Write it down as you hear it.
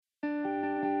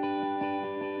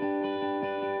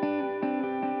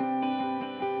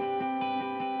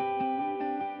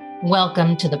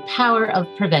Welcome to the Power of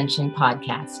Prevention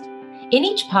podcast. In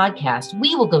each podcast,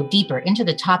 we will go deeper into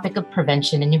the topic of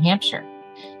prevention in New Hampshire.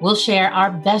 We'll share our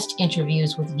best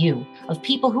interviews with you of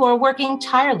people who are working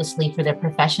tirelessly for their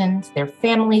professions, their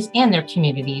families, and their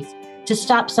communities to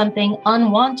stop something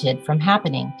unwanted from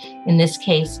happening, in this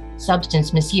case,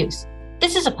 substance misuse.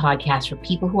 This is a podcast for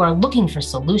people who are looking for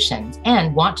solutions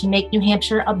and want to make New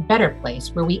Hampshire a better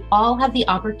place where we all have the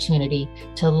opportunity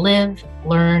to live,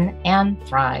 learn, and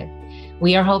thrive.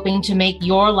 We are hoping to make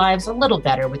your lives a little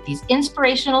better with these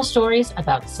inspirational stories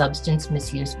about substance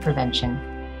misuse prevention.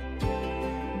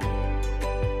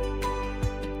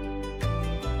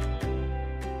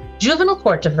 Juvenile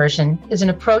court diversion is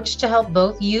an approach to help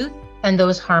both youth and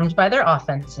those harmed by their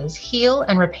offenses heal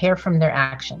and repair from their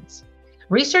actions.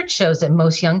 Research shows that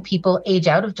most young people age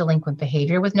out of delinquent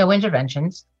behavior with no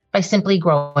interventions by simply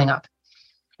growing up.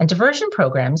 And diversion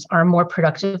programs are a more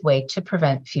productive way to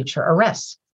prevent future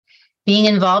arrests. Being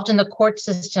involved in the court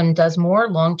system does more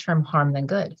long-term harm than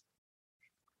good.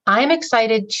 I am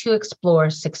excited to explore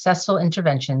successful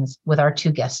interventions with our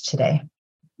two guests today.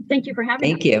 Thank you for having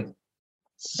me. Thank you.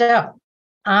 So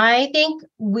I think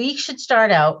we should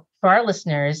start out for our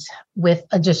listeners with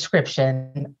a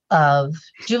description of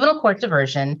juvenile court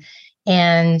diversion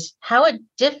and how it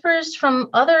differs from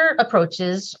other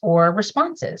approaches or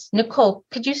responses. Nicole,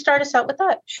 could you start us out with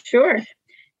that? Sure.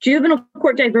 Juvenile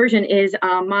court diversion is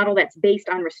a model that's based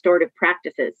on restorative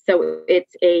practices. So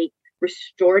it's a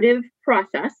restorative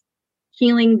process,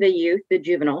 healing the youth, the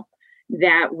juvenile,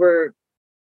 that we're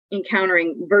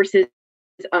encountering versus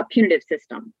a punitive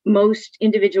system. Most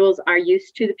individuals are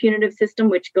used to the punitive system,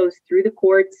 which goes through the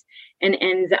courts and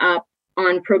ends up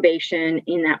on probation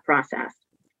in that process.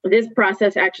 This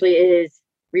process actually is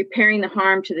repairing the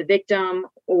harm to the victim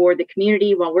or the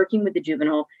community while working with the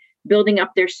juvenile, building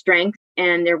up their strengths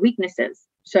and their weaknesses.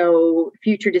 So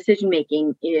future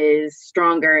decision-making is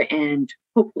stronger and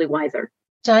hopefully wiser.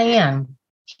 Diane,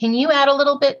 can you add a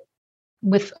little bit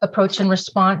with approach and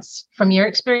response from your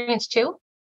experience too?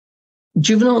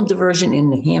 Juvenile diversion in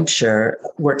New Hampshire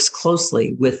works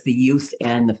closely with the youth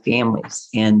and the families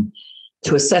and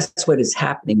to assess what is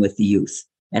happening with the youth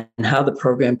and how the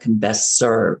program can best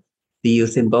serve the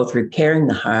youth in both repairing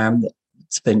the harm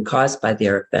that's been caused by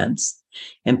their offense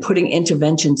and putting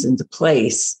interventions into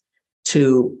place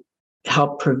to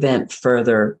help prevent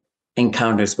further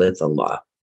encounters with the law.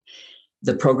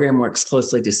 The program works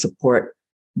closely to support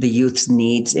the youth's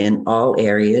needs in all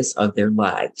areas of their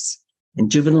lives. And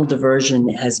juvenile diversion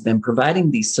has been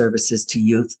providing these services to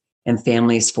youth and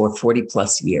families for 40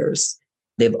 plus years.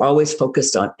 They've always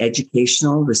focused on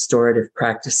educational restorative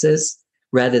practices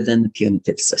rather than the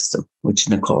punitive system, which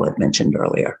Nicole had mentioned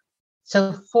earlier.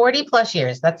 So 40 plus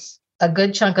years, that's a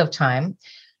good chunk of time.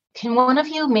 Can one of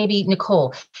you, maybe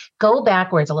Nicole, go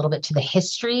backwards a little bit to the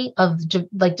history of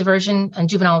diversion and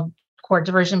juvenile court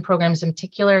diversion programs in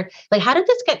particular? Like, how did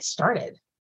this get started?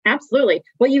 Absolutely.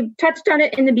 Well, you touched on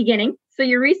it in the beginning. So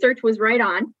your research was right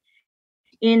on.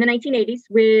 In the 1980s,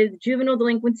 with juvenile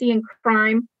delinquency and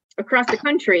crime across the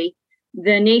country,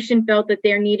 the nation felt that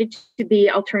there needed to be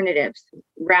alternatives.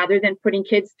 Rather than putting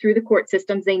kids through the court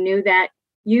systems, they knew that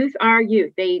youth are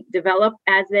youth. They develop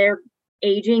as they're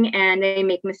aging and they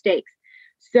make mistakes.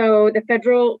 So the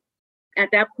federal, at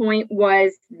that point,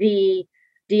 was the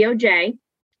DOJ.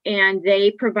 And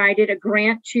they provided a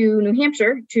grant to New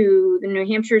Hampshire, to the New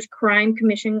Hampshire's Crime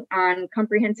Commission on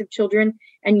Comprehensive Children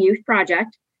and Youth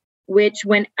Project, which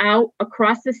went out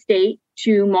across the state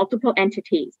to multiple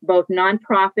entities, both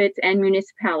nonprofits and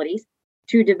municipalities,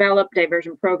 to develop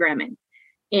diversion programming.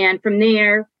 And from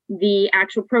there, the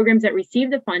actual programs that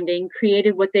received the funding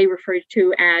created what they referred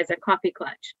to as a coffee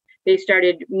clutch. They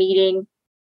started meeting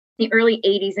in the early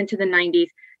 80s into the 90s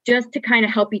just to kind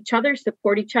of help each other,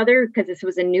 support each other, because this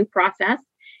was a new process,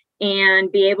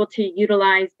 and be able to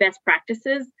utilize best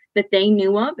practices that they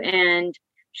knew of and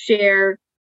share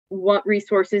what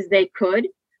resources they could.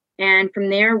 And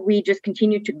from there, we just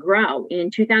continued to grow.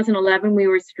 In 2011, we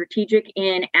were strategic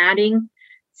in adding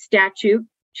statute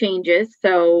changes.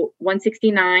 So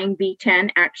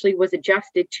 169B10 actually was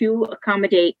adjusted to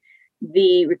accommodate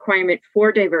the requirement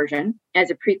for diversion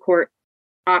as a pre-court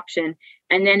option.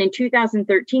 And then in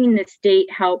 2013, the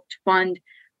state helped fund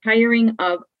hiring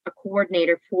of a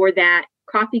coordinator for that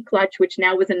coffee clutch, which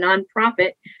now was a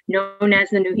nonprofit known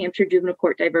as the New Hampshire Juvenile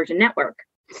Court Diversion Network.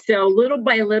 So little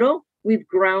by little, we've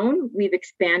grown, we've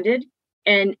expanded.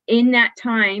 And in that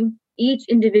time, each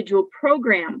individual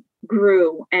program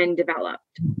grew and developed.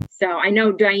 So I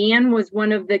know Diane was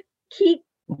one of the key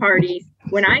parties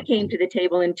when I came to the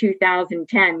table in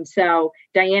 2010. So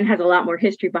Diane has a lot more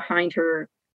history behind her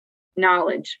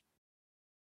knowledge.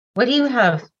 What do you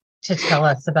have to tell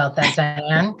us about that,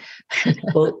 Diane?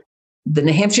 Well, the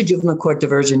New Hampshire Juvenile Court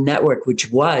Diversion Network,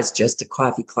 which was just a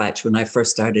coffee klatch when I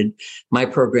first started my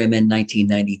program in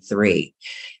 1993.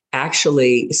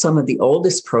 Actually, some of the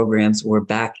oldest programs were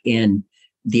back in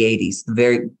the 80s,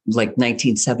 like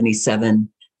 1977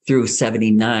 through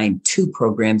 79, two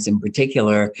programs in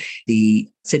particular. The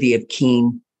City of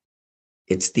Keene,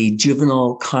 it's the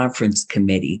Juvenile Conference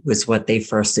Committee was what they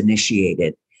first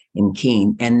initiated in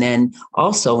Keene. And then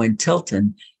also in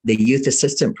Tilton, the youth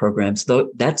assistant programs, though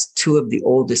that's two of the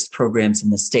oldest programs in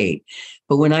the state.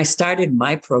 But when I started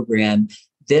my program,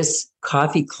 this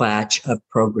coffee klatch of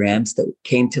programs that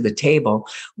came to the table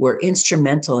were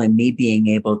instrumental in me being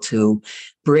able to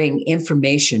bring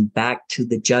information back to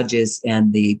the judges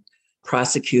and the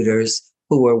prosecutors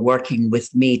who were working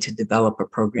with me to develop a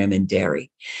program in Derry.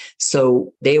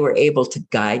 So they were able to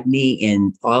guide me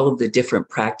in all of the different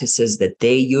practices that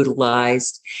they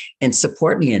utilized and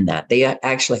support me in that. They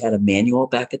actually had a manual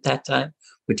back at that time,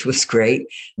 which was great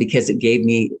because it gave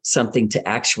me something to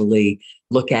actually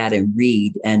look at and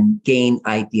read and gain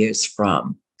ideas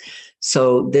from.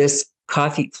 So this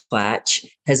coffee klatch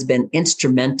has been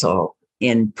instrumental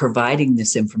in providing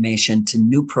this information to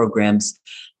new programs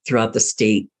throughout the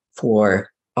state for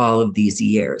all of these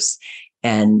years.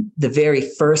 And the very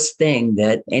first thing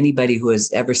that anybody who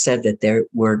has ever said that they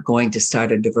were going to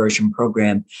start a diversion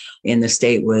program in the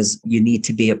state was, you need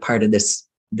to be a part of this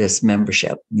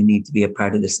membership. You need to be a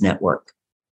part of this network.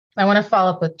 I want to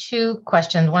follow up with two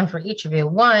questions, one for each of you.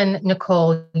 One,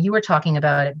 Nicole, you were talking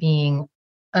about it being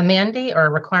a mandate or a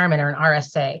requirement or an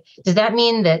RSA. Does that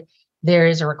mean that there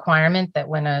is a requirement that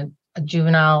when a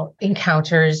juvenile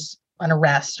encounters an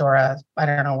arrest or I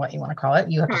don't know what you want to call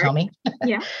it, you have to tell me,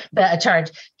 Yeah. a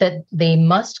charge, that they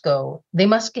must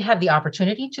have the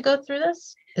opportunity to go through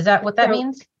this? Is that what that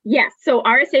means? Yes. So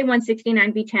RSA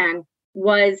 169B10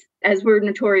 was, as we're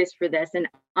notorious for this, an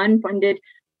unfunded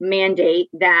mandate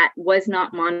that was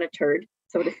not monitored,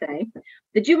 so to say.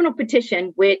 The juvenile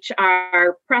petition, which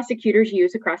our prosecutors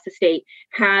use across the state,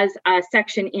 has a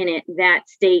section in it that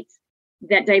states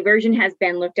that diversion has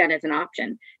been looked at as an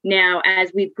option. Now,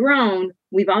 as we've grown,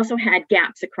 we've also had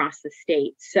gaps across the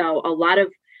state. So a lot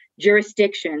of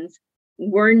jurisdictions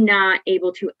were not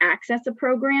able to access a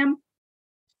program.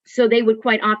 So they would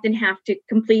quite often have to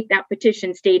complete that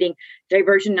petition stating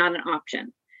diversion not an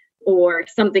option, or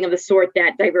something of the sort,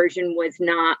 that diversion was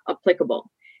not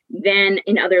applicable. Then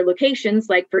in other locations,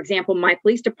 like, for example, my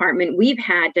police department, we've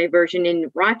had diversion in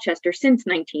Rochester since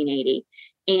 1980.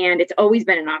 And it's always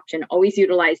been an option, always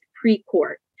utilized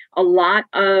pre-court. A lot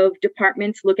of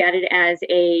departments look at it as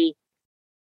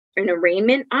an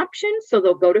arraignment option. So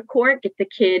they'll go to court, get the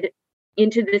kid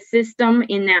into the system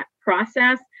in that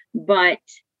process, but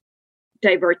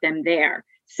divert them there.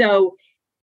 So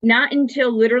not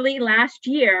until literally last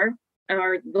year,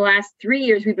 or the last 3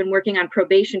 years, we've been working on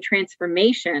probation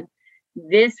transformation.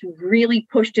 This really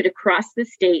pushed it across the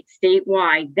state,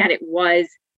 statewide, that it was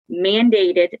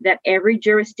mandated that every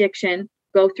jurisdiction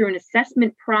go through an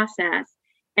assessment process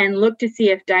and look to see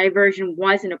if diversion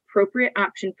was an appropriate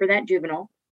option for that juvenile,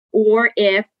 or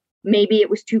if maybe it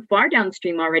was too far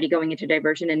downstream already going into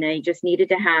diversion and they just needed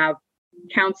to have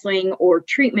counseling or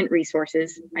treatment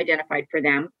resources identified for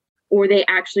them, or they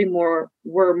actually were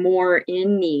more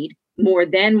in need, more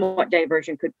than what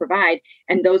diversion could provide.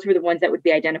 And those were the ones that would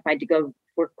be identified to go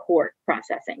for court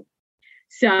processing.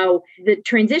 So the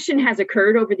transition has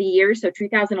occurred over the years. So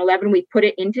 2011, we put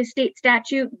it into state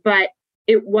statute, but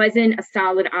it wasn't a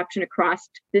solid option across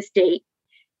the state.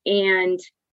 And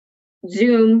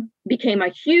Zoom became a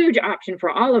huge option for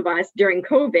all of us during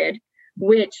COVID,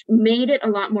 which made it a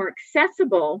lot more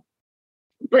accessible.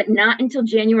 But not until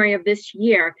January of this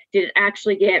year did it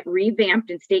actually get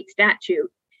revamped in state statute.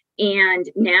 And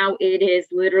now it is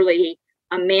literally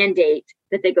a mandate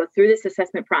that they go through this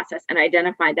assessment process and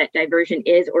identify that diversion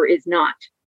is or is not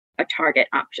a target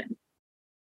option.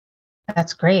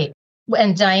 That's great.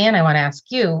 And Diane, I want to ask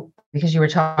you, because you were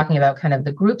talking about kind of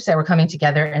the groups that were coming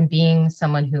together and being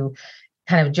someone who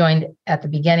kind of joined at the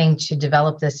beginning to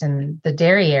develop this in the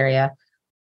Derry area.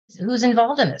 Who's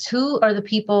involved in this? Who are the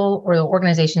people or the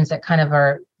organizations that kind of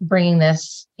are bringing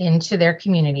this into their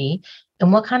community?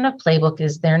 And what kind of playbook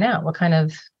is there now? What kind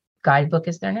of guidebook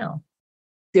is there now?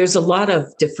 There's a lot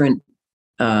of different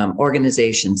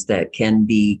organizations that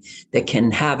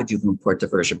can have a juvenile court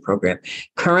diversion program.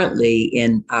 Currently,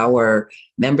 in our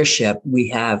membership, we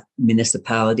have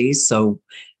municipalities. So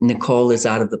Nicole is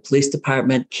out of the police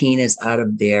department, Keene is out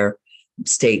of their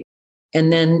state.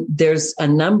 And then there's a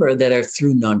number that are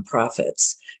through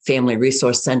nonprofits. Family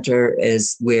Resource Center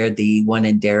is where the one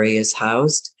in Derry is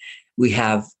housed. We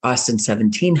have Austin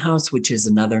 17 House, which is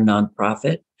another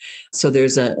nonprofit. So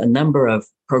there's a number of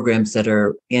programs that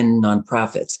are in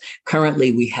nonprofits.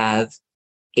 Currently, we have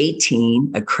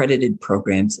 18 accredited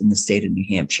programs in the state of New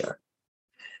Hampshire.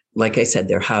 Like I said,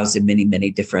 they're housed in many, many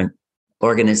different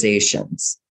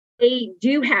organizations. They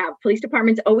do have, police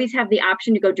departments always have the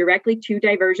option to go directly to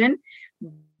diversion,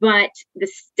 but the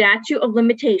statute of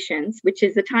limitations, which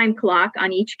is the time clock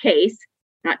on each case,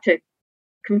 not to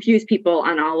confuse people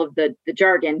on all of the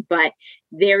jargon, but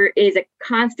there is a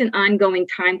constant ongoing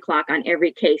time clock on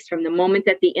every case from the moment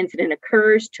that the incident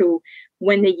occurs to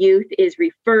when the youth is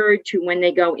referred to when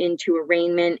they go into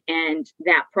arraignment and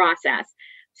that process.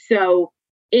 So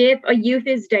if a youth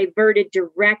is diverted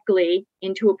directly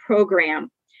into a program,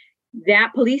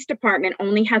 that police department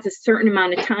only has a certain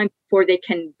amount of time before they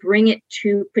can bring it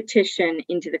to petition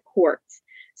into the courts.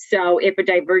 So if a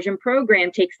diversion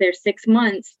program takes their 6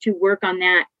 months to work on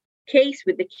that case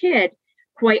with the kid,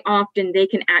 quite often they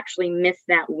can actually miss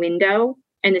that window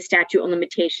and the statute of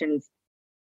limitations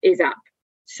is up.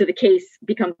 So the case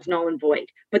becomes null and void.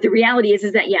 But the reality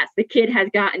is that, yes, the kid has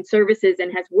gotten services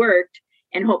and has worked,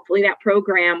 and hopefully that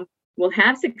program will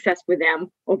have success with them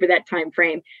over that time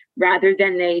frame, rather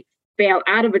than they fail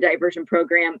out of a diversion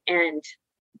program and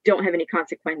don't have any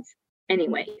consequence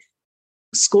anyways.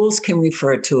 Schools can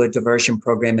refer to a diversion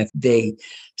program if they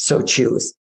so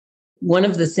choose. One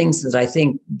of the things that I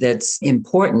think that's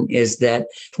important is that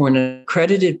for an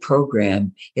accredited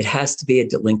program, it has to be a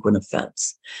delinquent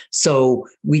offense. So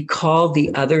we call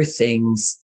the other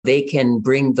things, they can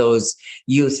bring those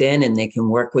youth in and they can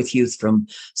work with youth from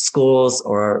schools,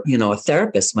 or, a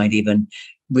therapist might even.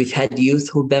 We've had youth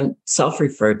who've been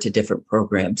self-referred to different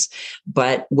programs.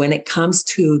 But when it comes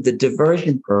to the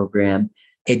diversion program,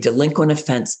 a delinquent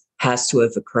offense has to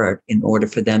have occurred in order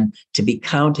for them to be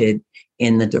counted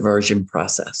in the diversion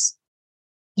process.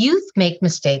 Youth make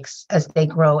mistakes as they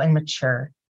grow and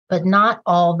mature, but not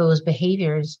all those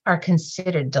behaviors are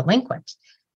considered delinquent.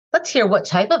 Let's hear what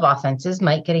type of offenses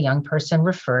might get a young person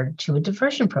referred to a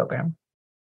diversion program.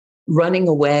 Running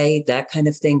away, that kind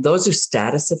of thing, those are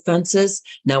status offenses.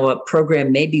 Now, a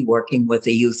program may be working with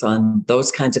a youth on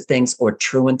those kinds of things, or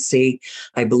truancy.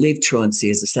 I believe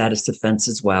truancy is a status offense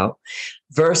as well,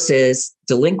 versus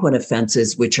delinquent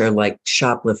offenses, which are like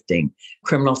shoplifting,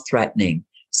 criminal threatening,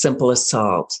 simple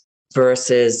assault,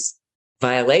 versus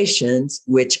violations,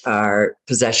 which are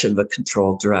possession of a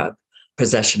controlled drug.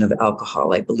 Possession of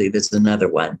alcohol, I believe, is another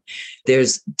one.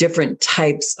 There's different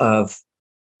types of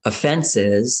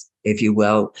offenses, if you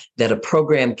will, that a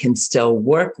program can still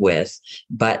work with,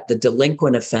 but the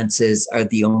delinquent offenses are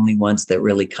the only ones that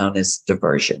really count as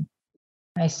diversion.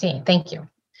 I see. Thank you.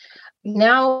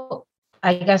 Now,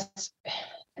 I guess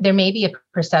there may be a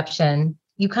perception,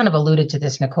 you kind of alluded to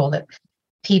this, Nicole, that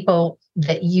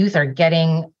youth are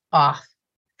getting off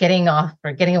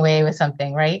or getting away with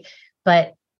something, right?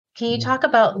 But can you talk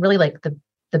about really like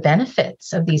the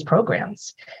benefits of these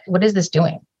programs? What is this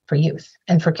doing for youth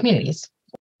and for communities?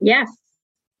 Yes,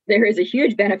 there is a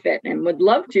huge benefit, and would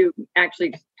love to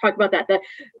actually talk about that.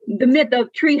 The myth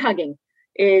of tree hugging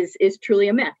is truly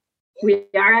a myth. We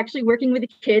are actually working with the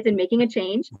kids and making a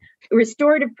change.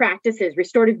 Restorative practices,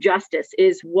 restorative justice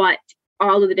is what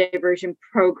all of the diversion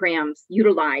programs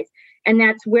utilize. And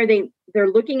that's where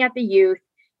they're looking at the youth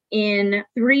in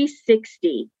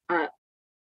 360,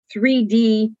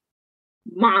 3D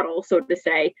model, so to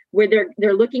say, where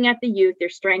they're looking at the youth, their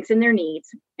strengths and their needs,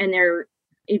 and they're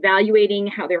evaluating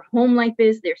how their home life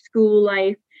is, their school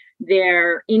life,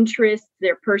 their interests,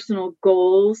 their personal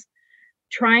goals,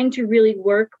 trying to really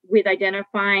work with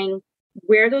identifying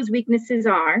where those weaknesses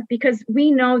are, because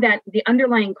we know that the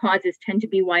underlying causes tend to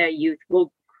be why a youth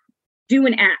will do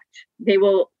an act. They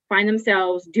will find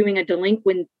themselves doing a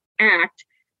delinquent act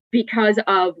because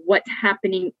of what's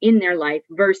happening in their life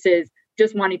versus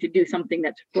just wanting to do something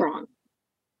that's wrong.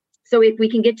 So if we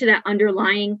can get to that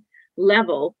underlying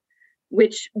level,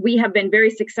 which we have been very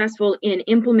successful in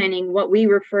implementing what we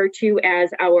refer to as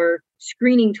our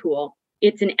screening tool.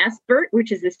 It's an SBIRT,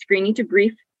 which is the screening to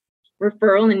brief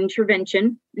referral and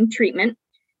intervention and treatment,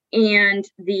 and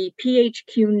the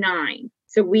PHQ-9.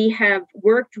 So we have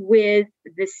worked with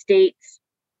the state's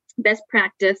best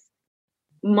practice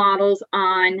models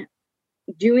on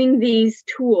doing these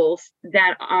tools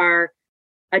that are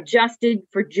adjusted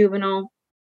for juvenile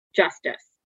justice.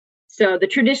 So the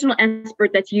traditional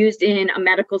SBIRT that's used in a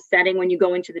medical setting when you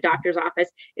go into the doctor's office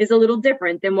is a little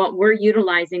different than what we're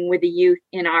utilizing with the youth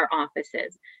in our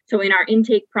offices. So in our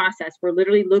intake process, we're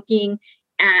literally looking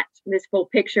at this full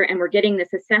picture and we're getting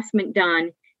this assessment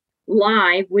done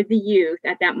live with the youth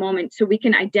at that moment so we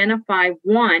can identify,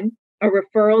 one, a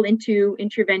referral into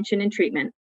intervention and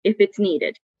treatment if it's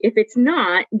needed. If it's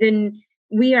not, then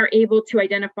we are able to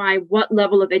identify what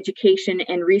level of education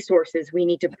and resources we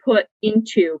need to put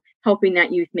into helping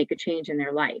that youth make a change in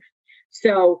their life.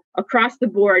 So across the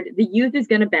board, the youth is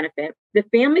going to benefit. The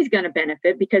family's going to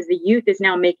benefit because the youth is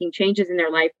now making changes in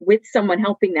their life with someone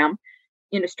helping them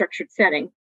in a structured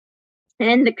setting.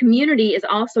 And the community is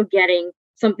also getting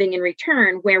something in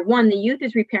return where, one, the youth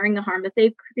is repairing the harm that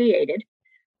they've created,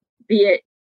 be it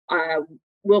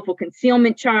willful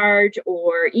concealment charge,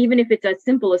 or even if it's a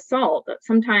simple assault.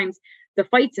 Sometimes the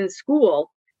fights in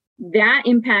school, that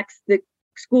impacts the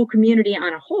school community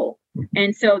on a whole.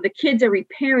 And so the kids are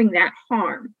repairing that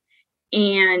harm.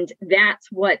 And that's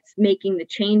what's making the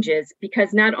changes,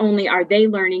 because not only are they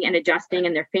learning and adjusting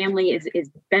and their family is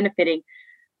benefiting,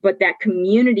 but that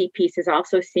community piece is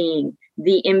also seeing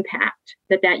the impact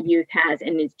that that youth has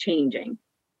and is changing.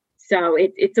 So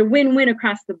it's a win-win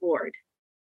across the board.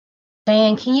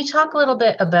 Diane, can you talk a little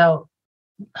bit about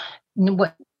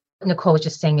what Nicole was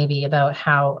just saying, maybe about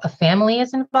how a family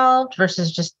is involved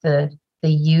versus just the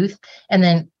youth, and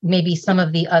then maybe some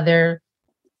of the other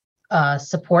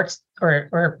supports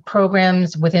or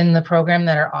programs within the program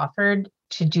that are offered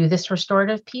to do this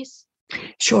restorative piece?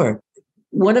 Sure.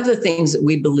 One of the things that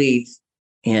we believe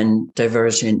in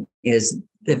diversion is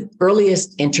the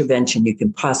earliest intervention you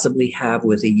can possibly have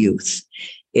with a youth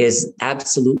is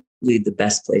absolutely the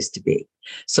best place to be.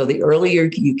 So the earlier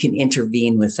you can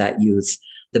intervene with that youth,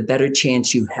 the better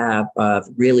chance you have of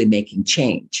really making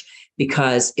change.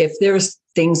 Because if there's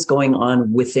things going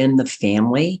on within the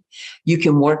family, you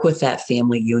can work with that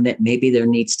family unit. Maybe there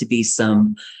needs to be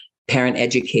some parent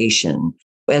education,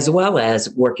 as well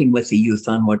as working with the youth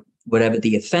on whatever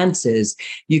the offense is.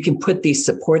 You can put these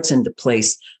supports into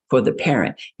place for the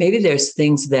parent. Maybe there's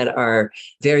things that are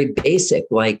very basic,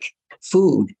 like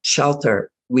food, shelter.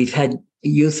 We've had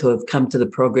youth who have come to the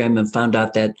program and found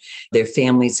out that their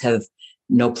families have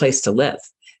no place to live.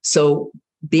 So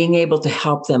being able to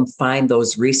help them find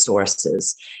those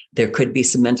resources. There could be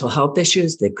some mental health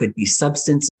issues. There could be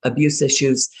substance abuse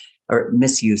issues or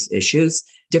misuse issues,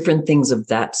 different things of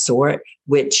that sort,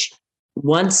 which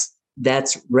once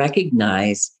that's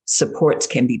recognized, supports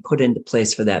can be put into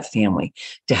place for that family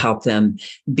to help them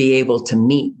be able to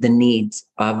meet the needs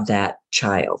of that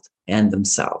child and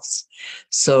themselves.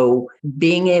 So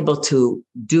being able to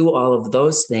do all of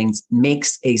those things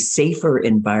makes a safer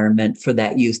environment for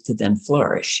that youth to then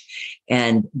flourish.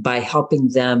 And by helping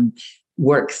them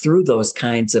work through those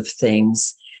kinds of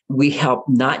things, we help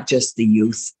not just the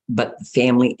youth, but the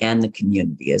family and the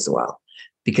community as well,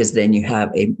 because then you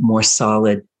have a more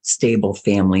solid, stable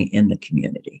family in the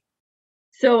community.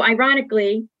 So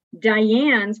ironically,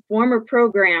 Diane's former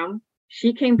program,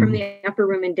 she came from the Upper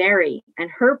Room in Derry, and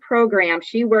her program,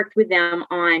 she worked with them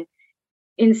on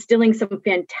instilling some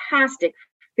fantastic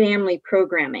family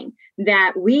programming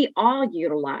that we all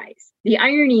utilize. The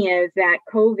irony is that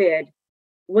COVID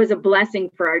was a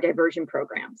blessing for our diversion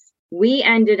programs. We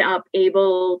ended up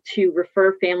able to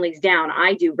refer families down,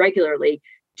 I do regularly,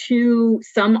 to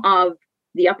some of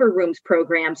the Upper Rooms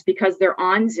programs because they're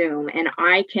on Zoom, and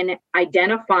I can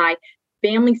identify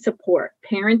family support,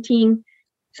 parenting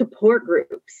support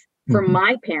groups for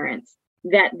my parents,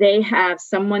 that they have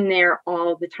someone there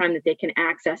all the time that they can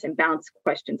access and bounce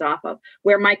questions off of,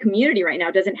 where my community right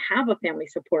now doesn't have a family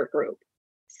support group.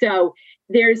 So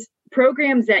there's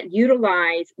programs that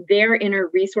utilize their inner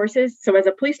resources. So as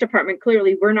a police department,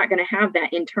 clearly we're not going to have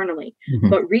that internally,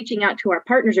 but reaching out to our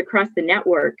partners across the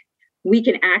network, we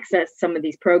can access some of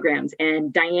these programs,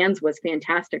 and Diane's was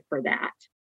fantastic for that.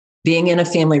 Being in a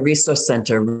family resource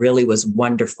center really was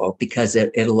wonderful because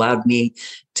it allowed me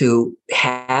to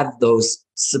have those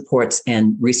supports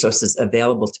and resources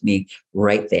available to me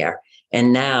right there.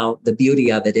 And now the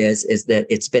beauty of it is that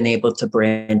it's been able to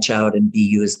branch out and be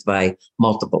used by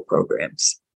multiple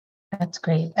programs. That's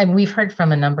great. And we've heard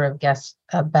from a number of guests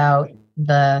about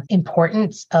the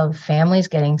importance of families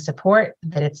getting support,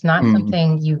 that it's not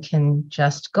something you can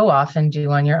just go off and do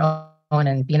on your own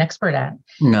and be an expert at.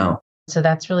 No. So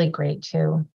that's really great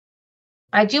too.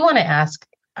 I do want to ask,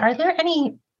 are there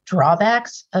any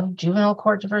drawbacks of juvenile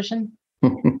court diversion?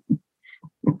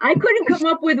 I couldn't come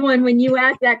up with one when you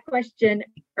asked that question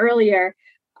earlier.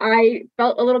 I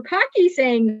felt a little cocky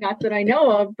saying not that I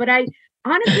know of, but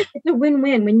honestly, it's a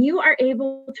win-win. When you are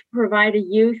able to provide a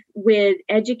youth with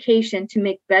education to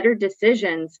make better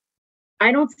decisions,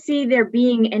 I don't see there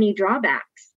being any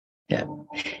drawbacks. Yeah.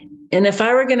 And if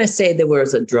I were going to say there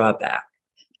was a drawback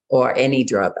or any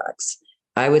drawbacks,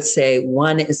 I would say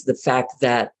one is the fact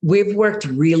that we've worked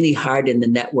really hard in the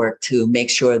network to make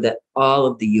sure that all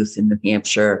of the youth in New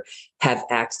Hampshire have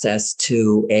access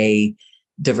to a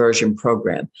diversion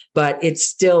program. But it's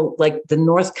still like the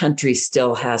North Country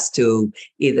still has to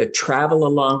either travel a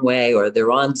long way or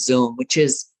they're on Zoom, which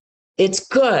is, it's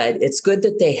good. It's good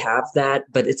that they have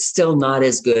that, but it's still not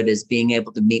as good as being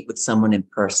able to meet with someone in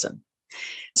person.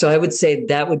 So I would say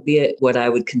that would be what I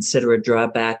would consider a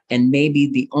drawback. And maybe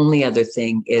the only other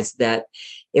thing is that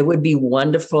it would be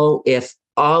wonderful if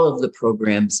all of the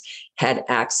programs had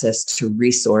access to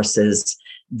resources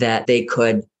that they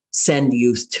could send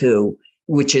youth to,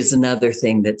 which is another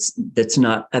thing that's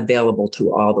not available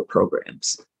to all the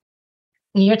programs.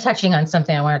 You're touching on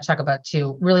something I want to talk about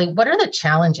too. Really, what are the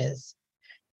challenges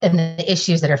and the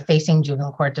issues that are facing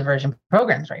juvenile court diversion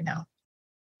programs right now?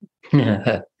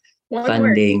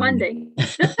 Funding.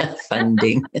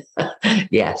 Funding.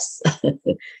 Yes.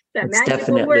 That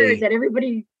magical word that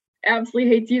everybody absolutely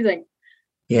hates using.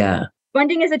 Yeah.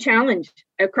 Funding is a challenge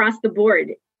across the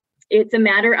board. It's a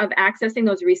matter of accessing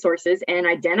those resources and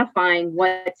identifying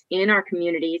what's in our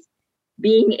communities,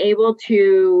 being able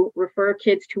to refer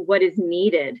kids to what is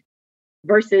needed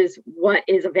versus what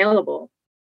is available.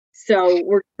 So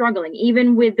we're struggling.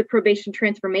 Even with the probation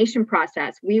transformation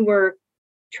process, we were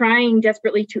trying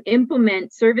desperately to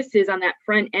implement services on that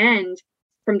front end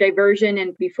from diversion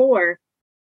and before,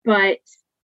 but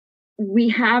we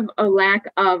have a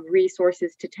lack of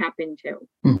resources to tap into.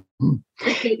 Mm-hmm.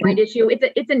 It's a statewide issue.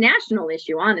 It's a national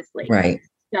issue, honestly. Right.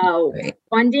 So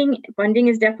funding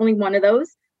is definitely one of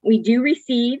those. We do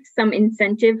receive some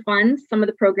incentive funds. Some of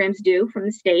the programs do from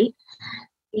the state.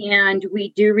 And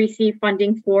we do receive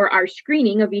funding for our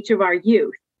screening of each of our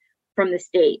youth from the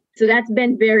state. So that's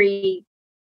been very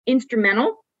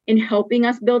instrumental in helping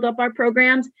us build up our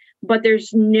programs, but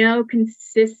there's no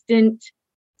consistent,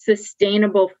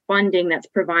 sustainable funding that's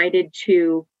provided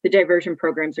to the diversion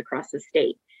programs across the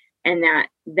state. And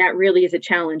that really is a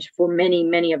challenge for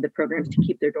many of the programs to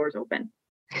keep their doors open.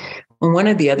 Well, one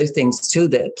of the other things too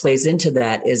that plays into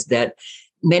that is that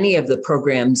many of the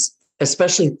programs,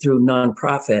 especially through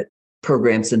nonprofit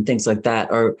programs and things like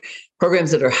that, are programs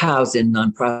that are housed in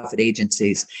nonprofit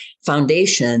agencies.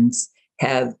 Foundations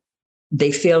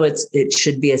they feel it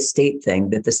should be a state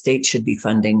thing, that the state should be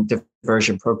funding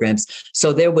diversion programs.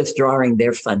 So they're withdrawing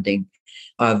their funding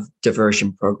of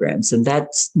diversion programs. And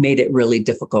that's made it really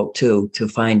difficult too, to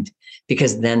find,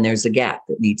 because then there's a gap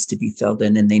that needs to be filled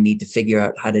in and they need to figure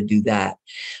out how to do that.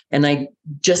 And I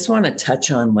just want to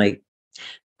touch on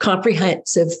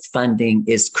comprehensive funding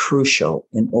is crucial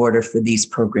in order for these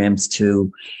programs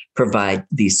to provide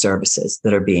these services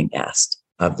that are being asked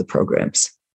of the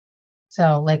programs.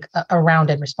 So a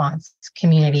rounded response,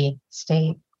 community,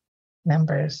 state,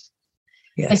 members.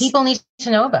 Yes. And people need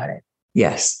to know about it.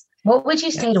 Yes. What would you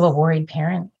say to a worried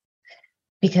parent?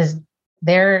 Because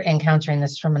they're encountering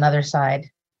this from another side.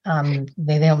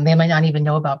 They might not even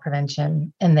know about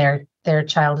prevention, and their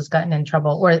child has gotten in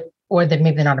trouble, or that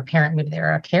maybe they're not a parent, maybe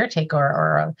they're a caretaker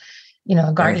or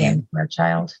a guardian for a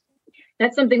child.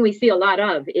 That's something we see a lot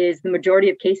of. Is the majority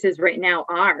of cases right now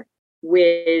are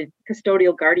with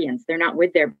custodial guardians. They're not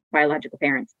with their biological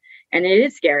parents. And it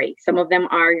is scary. Some of them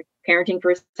are parenting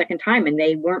for a second time and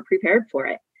they weren't prepared for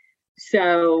it.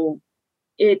 So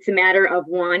it's a matter of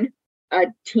a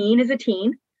teen is a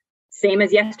teen, same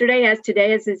as yesterday, as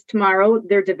today, as is tomorrow.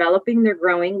 They're developing, they're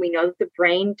growing. We know that the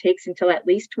brain takes until at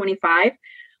least 25.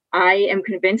 I am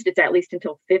convinced it's at least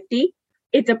until 50.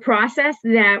 It's a process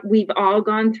that we've all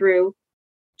gone through.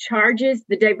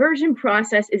 The diversion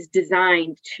process is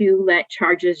designed to let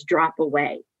charges drop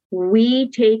away. We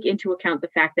take into account the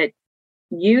fact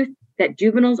that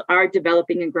juveniles are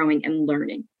developing and growing and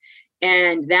learning.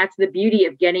 And that's the beauty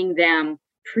of getting them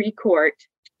pre-court,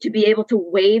 to be able to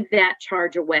waive that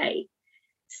charge away.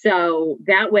 So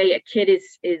that way a kid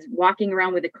is walking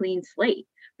around with a clean slate.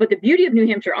 But the beauty of New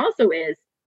Hampshire also is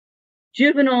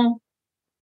juvenile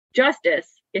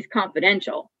justice is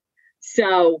confidential.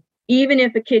 So even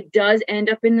if a kid does end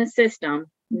up in the system,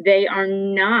 they are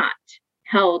not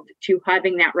held to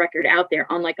having that record out there,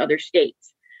 unlike other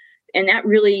states. And that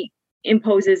really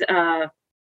imposes an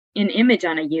image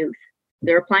on a youth.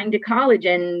 They're applying to college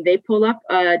and they pull up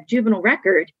a juvenile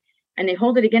record and they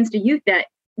hold it against a youth that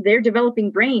their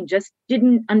developing brain just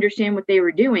didn't understand what they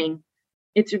were doing.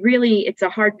 It's a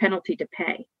hard penalty to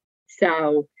pay.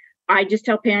 So I just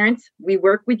tell parents, we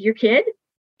work with your kid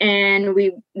and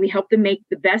we help them make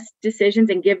the best decisions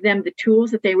and give them the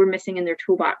tools that they were missing in their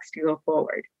toolbox to go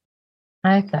forward.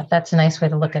 I thought that's a nice way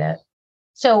to look at it.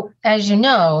 So, as you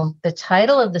know, the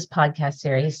title of this podcast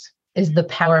series is The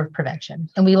Power of Prevention.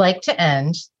 And we like to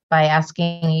end by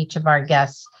asking each of our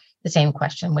guests the same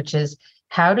question, which is,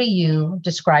 how do you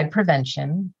describe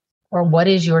prevention or what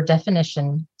is your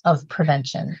definition of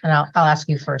prevention? And I'll ask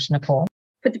you first, Nicole.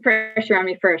 Put the pressure on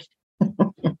me first.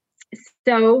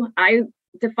 So I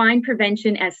define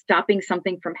prevention as stopping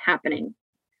something from happening.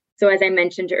 So as I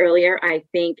mentioned earlier, I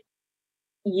think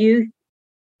youth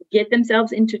get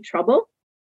themselves into trouble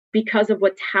because of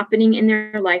what's happening in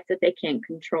their life that they can't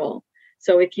control.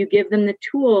 So if you give them the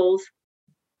tools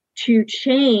to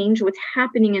change what's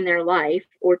happening in their life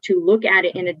or to look at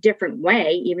it in a different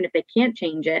way, even if they can't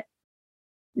change it,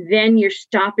 then you're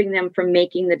stopping them from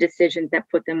making the decisions that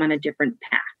put them on a different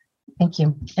path. Thank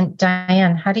you. And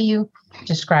Diane, how do you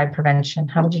describe prevention?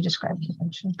 How would you describe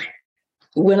prevention?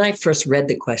 When I first read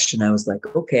the question, I was like,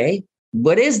 okay,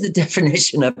 what is the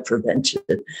definition of prevention?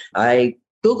 I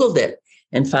Googled it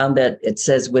and found that it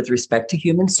says, with respect to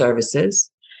human services,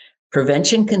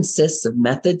 prevention consists of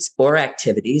methods or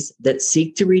activities that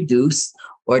seek to reduce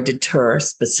or deter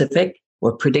specific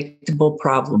or predictable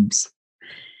problems,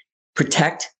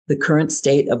 protect the current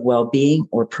state of well-being,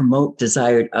 or promote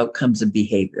desired outcomes of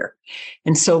behavior.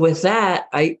 And so with that,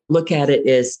 I look at it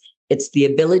as it's the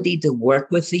ability to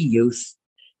work with the youth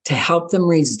to help them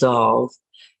resolve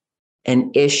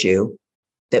an issue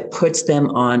that puts them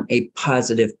on a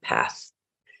positive path.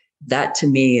 That to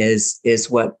me is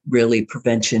what really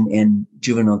prevention in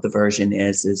juvenile diversion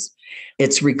is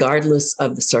it's regardless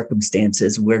of the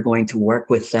circumstances, we're going to work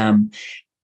with them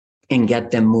and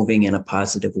get them moving in a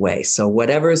positive way. So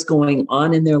whatever is going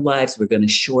on in their lives, we're going to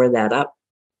shore that up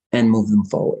and move them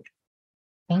forward.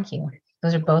 Thank you.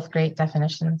 Those are both great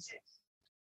definitions.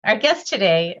 Our guests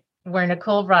today were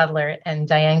Nicole Brodler and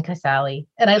Diane Casale.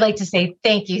 And I'd like to say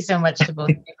thank you so much to both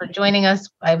of you for joining us.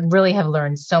 I really have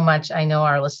learned so much. I know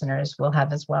our listeners will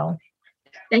have as well.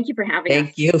 Thank you for having us.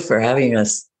 Thank you for having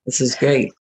us. This is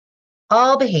great.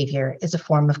 All behavior is a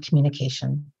form of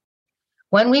communication.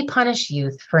 When we punish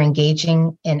youth for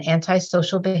engaging in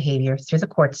antisocial behavior through the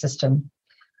court system,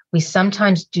 we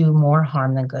sometimes do more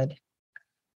harm than good.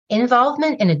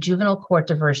 Involvement in a juvenile court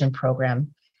diversion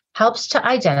program helps to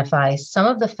identify some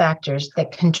of the factors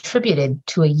that contributed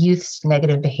to a youth's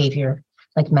negative behavior,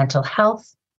 like mental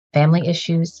health, family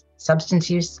issues, substance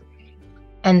use.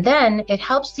 And then it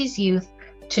helps these youth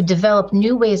to develop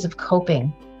new ways of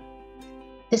coping.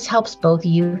 This helps both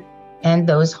youth and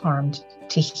those harmed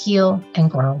to heal and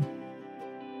grow.